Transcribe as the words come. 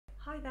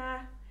Hi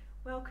there,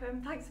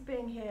 welcome, thanks for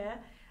being here.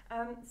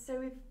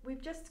 So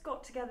we've just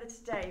got together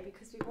today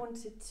because we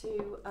wanted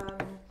to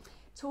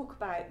talk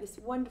about this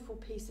wonderful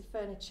piece of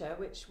furniture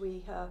which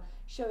we are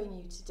showing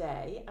you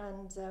today,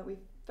 and we've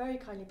very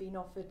kindly been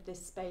offered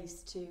this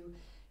space to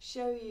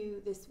show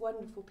you this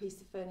wonderful piece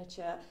of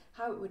furniture,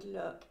 how it would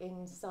look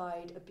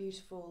inside a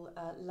beautiful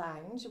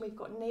lounge. And we've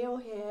got Neil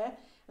here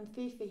and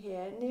Fifi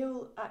here.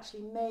 Neil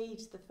actually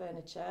made the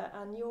furniture,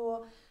 and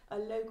you're a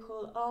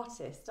local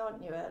artist,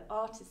 aren't you? An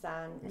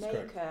artisan, That's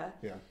maker.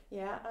 correct. Yeah.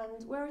 Yeah,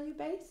 and where are you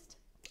based?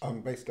 I'm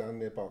based down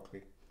near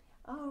Berkeley.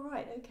 Oh,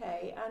 right,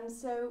 okay. And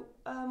so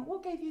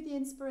what gave you the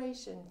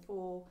inspiration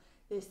for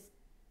this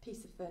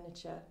piece of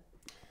furniture?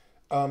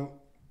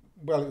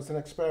 Well, it was an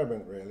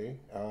experiment, really.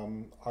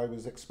 I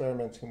was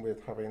experimenting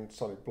with having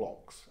solid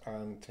blocks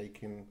and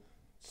taking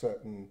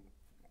certain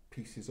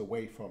pieces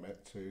away from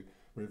it to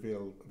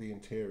reveal the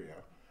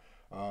interior.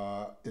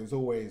 It was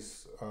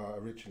always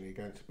originally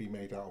going to be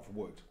made out of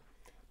wood,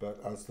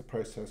 but as the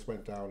process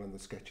went down and the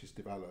sketches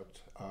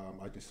developed,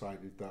 I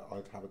decided that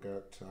I'd have a go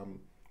at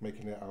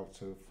making it out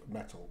of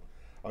metal.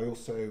 I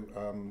also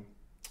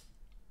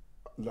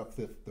love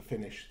the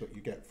finish that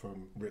you get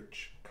from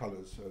rich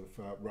colours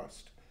of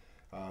rust.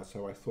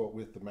 So I thought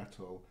with the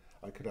metal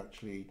I could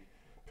actually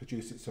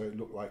produce it so it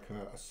looked like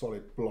a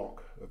solid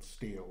block of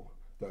steel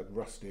that had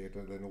rusted,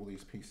 and then all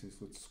these pieces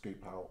would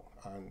scoop out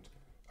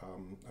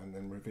and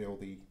then reveal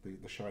the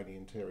shiny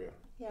interior.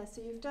 Yeah,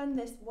 so you've done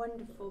this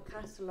wonderful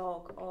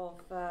catalogue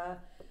of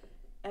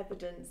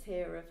evidence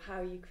here of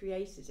how you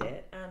created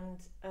it,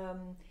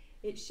 and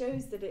it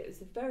shows that it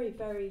was a very,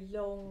 very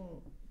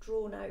long,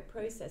 drawn-out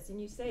process, and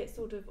you say it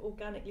sort of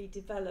organically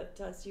developed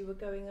as you were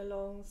going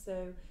along,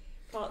 so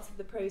parts of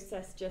the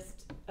process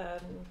just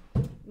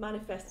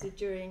manifested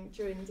during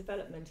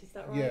development, is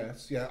that right?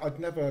 Yes, yeah, I'd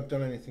never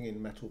done anything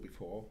in metal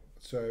before,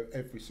 so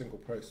every single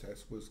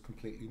process was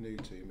completely new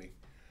to me.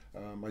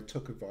 I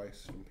took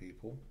advice from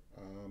people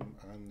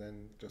and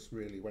then just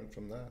really went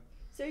from there.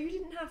 So you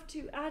didn't have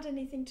to add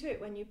anything to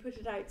it when you put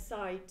it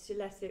outside to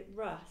let it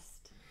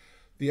rust?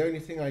 The only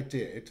thing I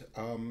did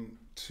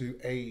to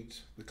aid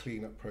the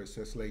clean-up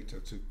process later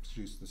to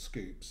produce the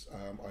scoops,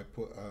 I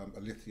put a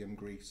lithium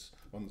grease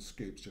on the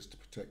scoops just to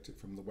protect it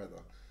from the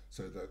weather,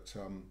 so that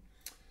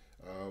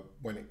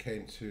when it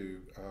came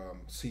to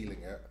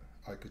sealing it,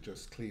 I could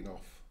just clean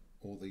off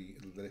all the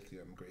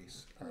lithium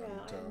grease, and, yeah,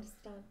 I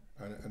understand.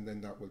 and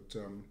then that would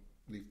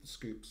leave the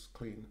scoops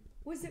clean.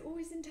 Was it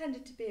always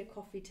intended to be a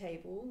coffee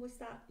table? Was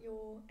that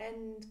your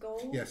end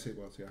goal? Yes, it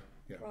was, yeah.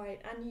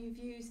 Right, and you've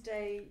used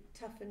a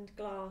toughened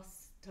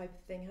glass type of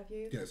thing, have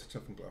you? Yeah, it's a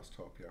toughened glass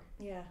top, yeah.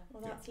 Yeah,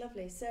 well that's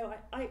lovely. So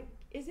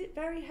is it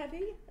very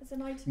heavy as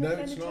an item No, of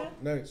it's furniture?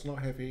 not. No, it's not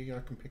heavy. I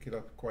can pick it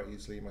up quite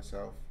easily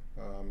myself.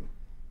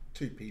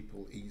 Two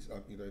people ease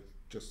up,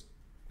 just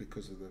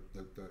because of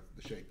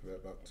the shape of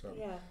it, but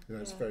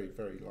it's very,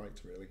 very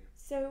light, really.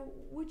 So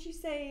would you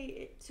say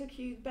it took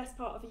you the best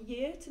part of a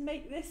year to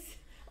make this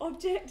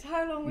object?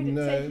 How long would it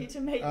take you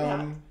to make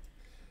that?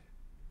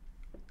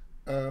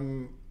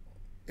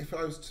 If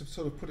I was to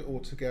sort of put it all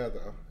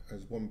together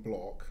as one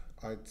block,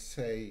 I'd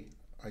say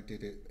I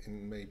did it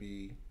in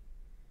maybe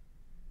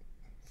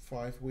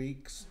 5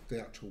 weeks,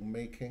 the actual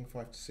making,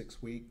 5 to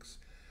 6 weeks.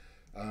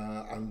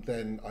 And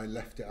then I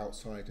left it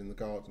outside in the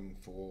garden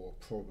for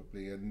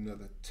probably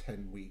another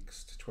 10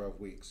 weeks to 12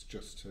 weeks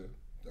just to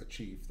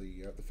achieve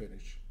the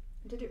finish.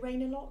 Did it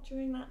rain a lot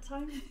during that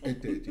time?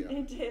 It did, yeah.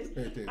 It did.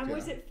 It did, and yeah.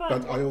 was it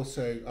fun? But I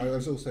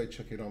was also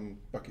chucking on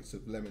buckets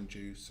of lemon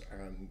juice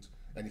and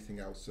anything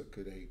else that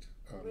could aid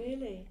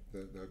really?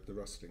 the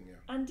rusting,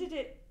 yeah. And did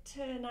it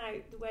turn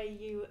out the way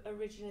you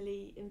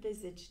originally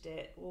envisaged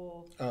it,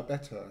 or?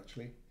 Better,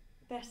 actually.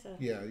 Better?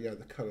 Yeah,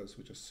 the colours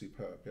were just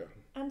superb, yeah.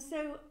 And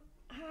so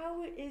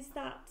how is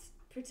that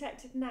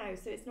protected now,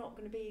 so it's not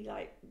going to be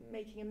like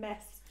making a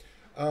mess?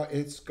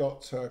 It's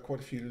got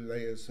quite a few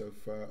layers of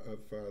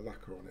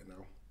lacquer on it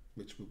now,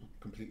 which will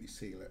completely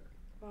seal it.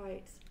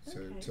 Right.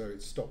 Okay. So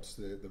it stops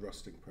the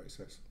rusting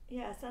process.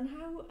 Yes, and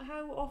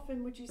how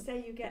often would you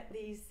say you get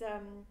these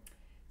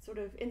sort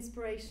of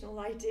inspirational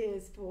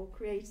ideas for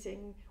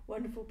creating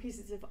wonderful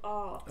pieces of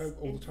art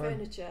in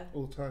furniture?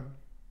 All the time.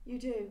 You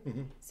do?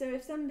 Mm-hmm. So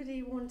if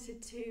somebody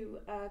wanted to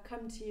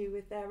come to you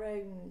with their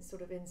own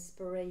sort of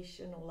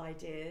inspirational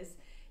ideas,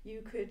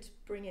 you could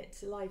bring it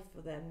to life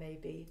for them,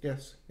 maybe?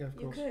 Yes, yeah, of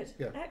course. You could?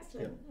 Yeah.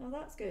 Excellent. Yeah. Oh,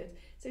 that's good.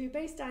 So you're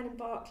based down in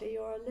Berkeley,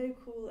 you're a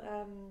local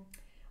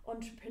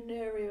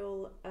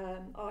entrepreneurial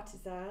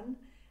artisan,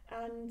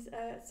 and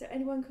so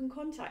anyone can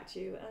contact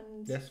you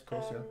and yes, of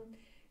course,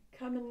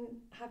 come and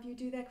have you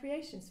do their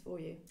creations for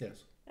you.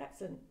 Yes.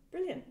 Excellent.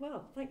 Brilliant.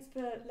 Well, thanks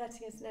for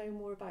letting us know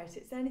more about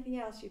it. Is there anything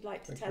else you'd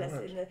like to tell us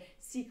in the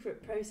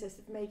secret process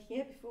of making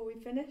it before we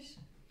finish?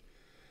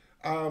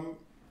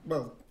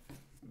 Well,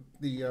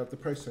 the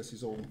process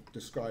is all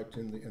described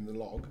in the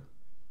log.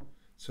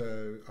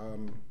 So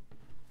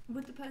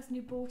would the person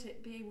who bought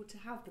it be able to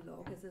have the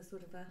log as a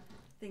sort of a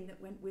thing that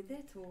went with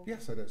it, or?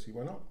 Yes, I don't see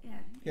why not.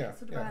 Yeah, it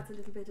sort of adds a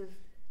little bit of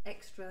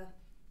extra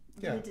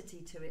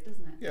validity to it,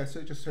 doesn't it? Yeah, so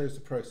it just shows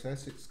the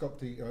process. It's got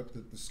the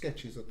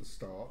sketches at the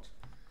start,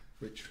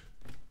 which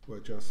were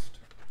just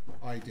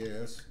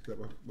ideas that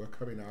were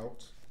coming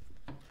out.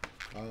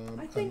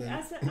 I think and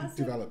then as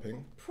developing.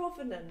 a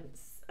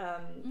provenance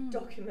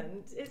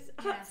document, it's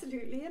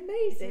absolutely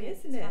amazing,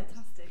 isn't it's it?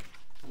 Fantastic.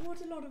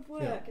 What a lot of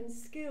work and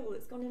skill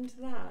that's gone into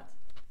that.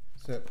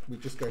 So we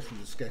just go through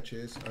the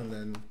sketches and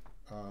then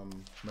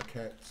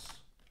maquettes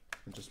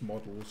and just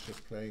models,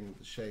 just playing with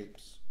the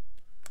shapes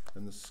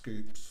and the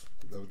scoops.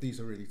 Though these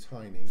are really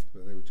tiny,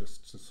 but they were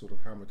just sort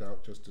of hammered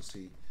out just to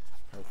see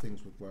how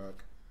things would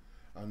work.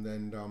 And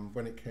then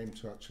when it came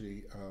to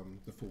actually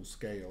the full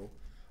scale,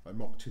 I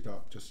mocked it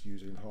up just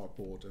using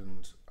hardboard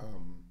and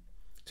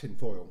tin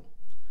foil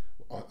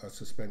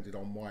suspended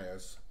on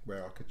wires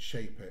where I could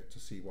shape it to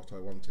see what I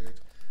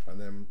wanted. And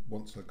then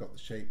once I got the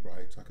shape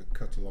right, I could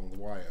cut along the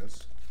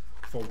wires,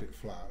 fold it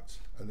flat,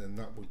 and then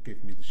that would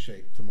give me the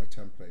shape for my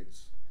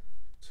templates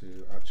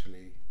to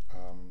actually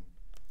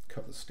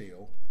cut the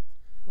steel.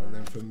 Wow. And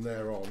then from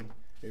there on,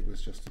 it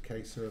was just a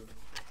case of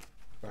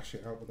bash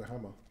it out with a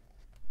hammer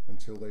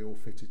until they all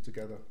fitted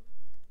together.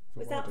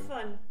 Was that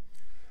fun?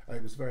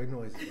 It was very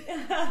noisy.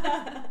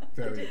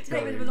 Did it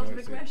take a lot of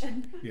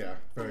aggression? Yeah,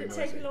 very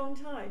noisy. Did it take a long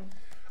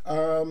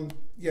time?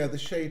 Yeah, the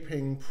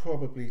shaping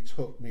probably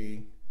took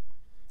me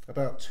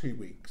about 2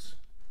 weeks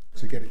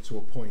to get it to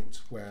a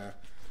point where,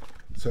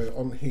 so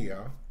on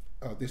here,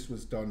 this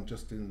was done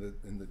just in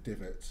the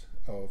divot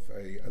of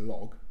a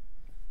log,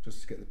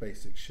 just to get the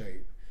basic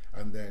shape,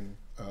 and then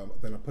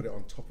I put it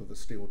on top of a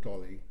steel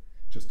dolly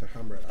just to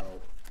hammer it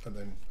out, and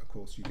then of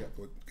course you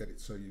get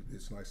it so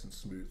it's nice and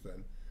smooth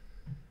then,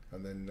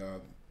 and then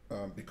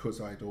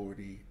because I'd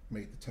already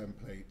made the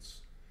templates,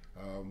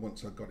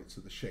 once I got it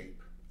to the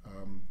shape,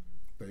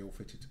 they all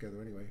fitted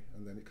together anyway,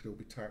 and then it could all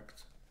be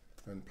tacked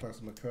and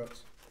plasma cut,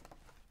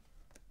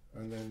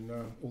 and then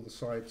all the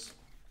sides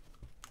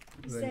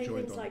You then say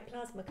joined things on. like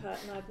plasma cut,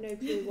 and I have no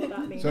clue what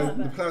that means. So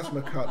the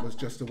plasma cut was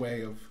just a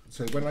way of,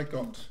 so when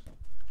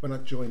I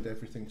joined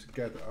everything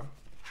together,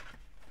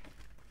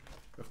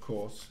 of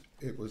course,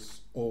 it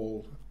was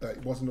all,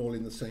 it wasn't all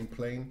in the same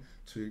plane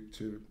to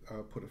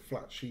put a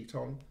flat sheet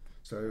on.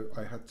 So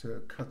I had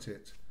to cut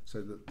it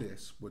so that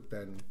this would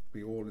then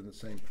be all in the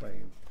same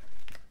plane.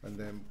 And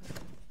then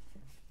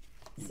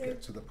you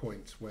get to the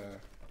point where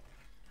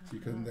you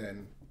can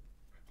then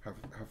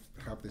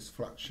have this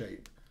flat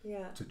shape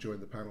to join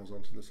the panels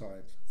onto the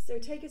sides. So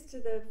take us to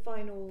the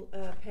final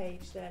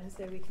page then,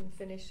 so we can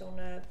finish on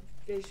a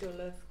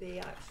visual of the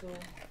actual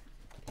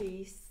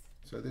piece.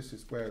 So this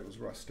is where it was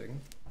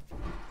rusting.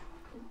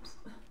 Oops.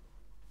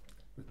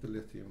 With the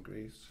lithium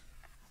grease,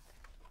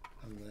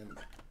 and then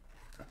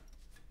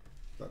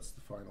that's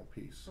the final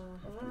piece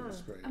after the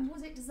scrape. And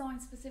was it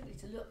designed specifically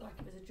to look like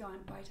it was a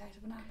giant bite out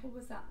of an apple?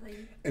 Was that the...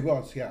 It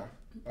was, yeah.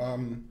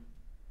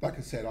 Like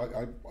I said,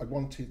 I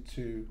wanted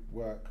to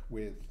work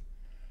with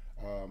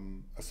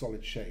a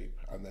solid shape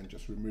and then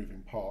just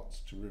removing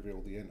parts to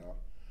reveal the inner.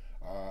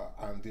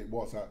 And it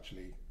was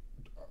actually,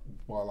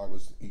 while I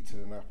was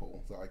eating an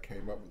apple, that I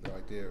came up with the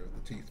idea of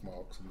the teeth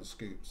marks and the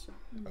scoops,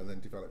 and then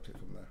developed it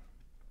from there.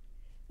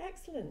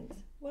 Excellent.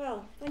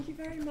 Well, thank you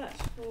very much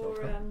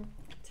for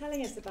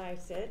telling us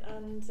about it,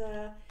 and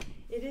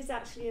it is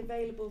actually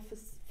available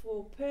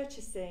for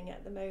purchasing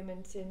at the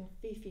moment in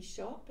Fifi's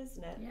shop,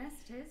 isn't it? Yes,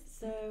 it is.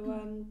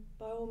 So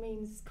by all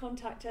means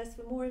contact us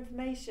for more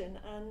information,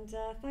 and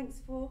thanks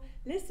for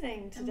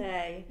listening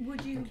today.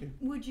 Would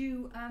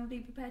you be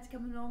prepared to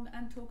come along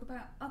and talk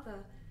about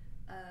other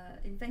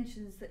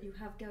inventions that you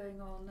have going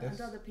on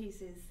and other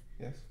pieces?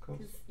 Yes, of course.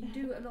 Because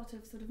you do a lot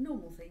of sort of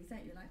normal things,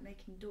 don't you, like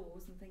making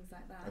doors and things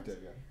like that. I do,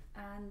 yeah.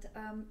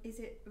 And is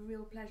it a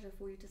real pleasure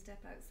for you to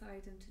step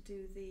outside and to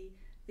do the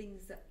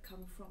things that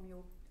come from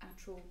your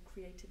actual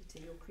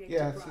creativity, your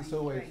creative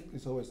brain?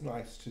 It's always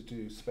nice to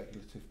do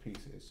speculative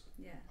pieces.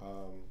 Yeah.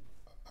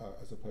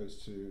 As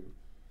opposed to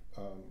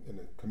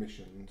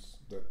commissions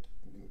that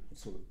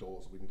sort of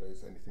doors,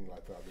 windows, anything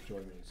like that, the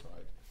joinery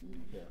side.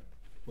 Yeah.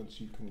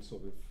 Once you can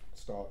sort of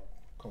start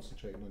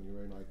concentrating on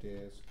your own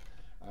ideas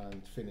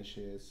and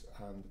finishes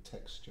and the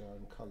texture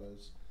and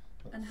colours.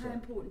 And how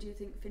important do you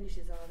think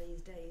finishes are these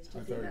days? Do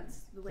you think that's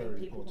the way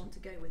people want to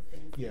go with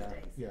things these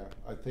days? Yeah,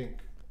 I think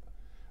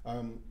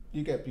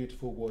you get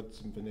beautiful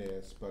woods and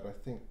veneers, but I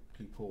think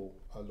people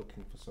are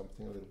looking for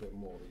something a little bit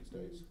more these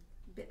days.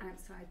 A bit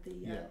outside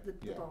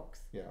the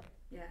box. Yeah.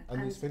 Yeah.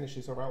 And these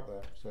finishes are out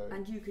there, so.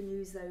 And you can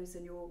use those,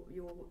 and you're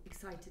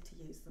excited to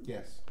use them.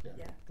 Yes.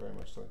 Yeah. Very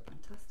much so.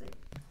 Fantastic.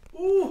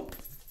 Ooh,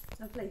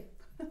 lovely.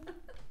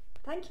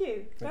 Thank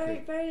you.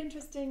 Very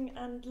interesting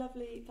and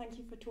lovely. Thank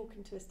you for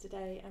talking to us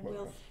today, and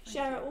we'll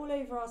share it all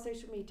over our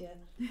social media.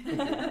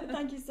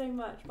 Thank you so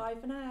much. Bye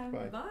for now.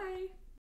 Bye. Bye.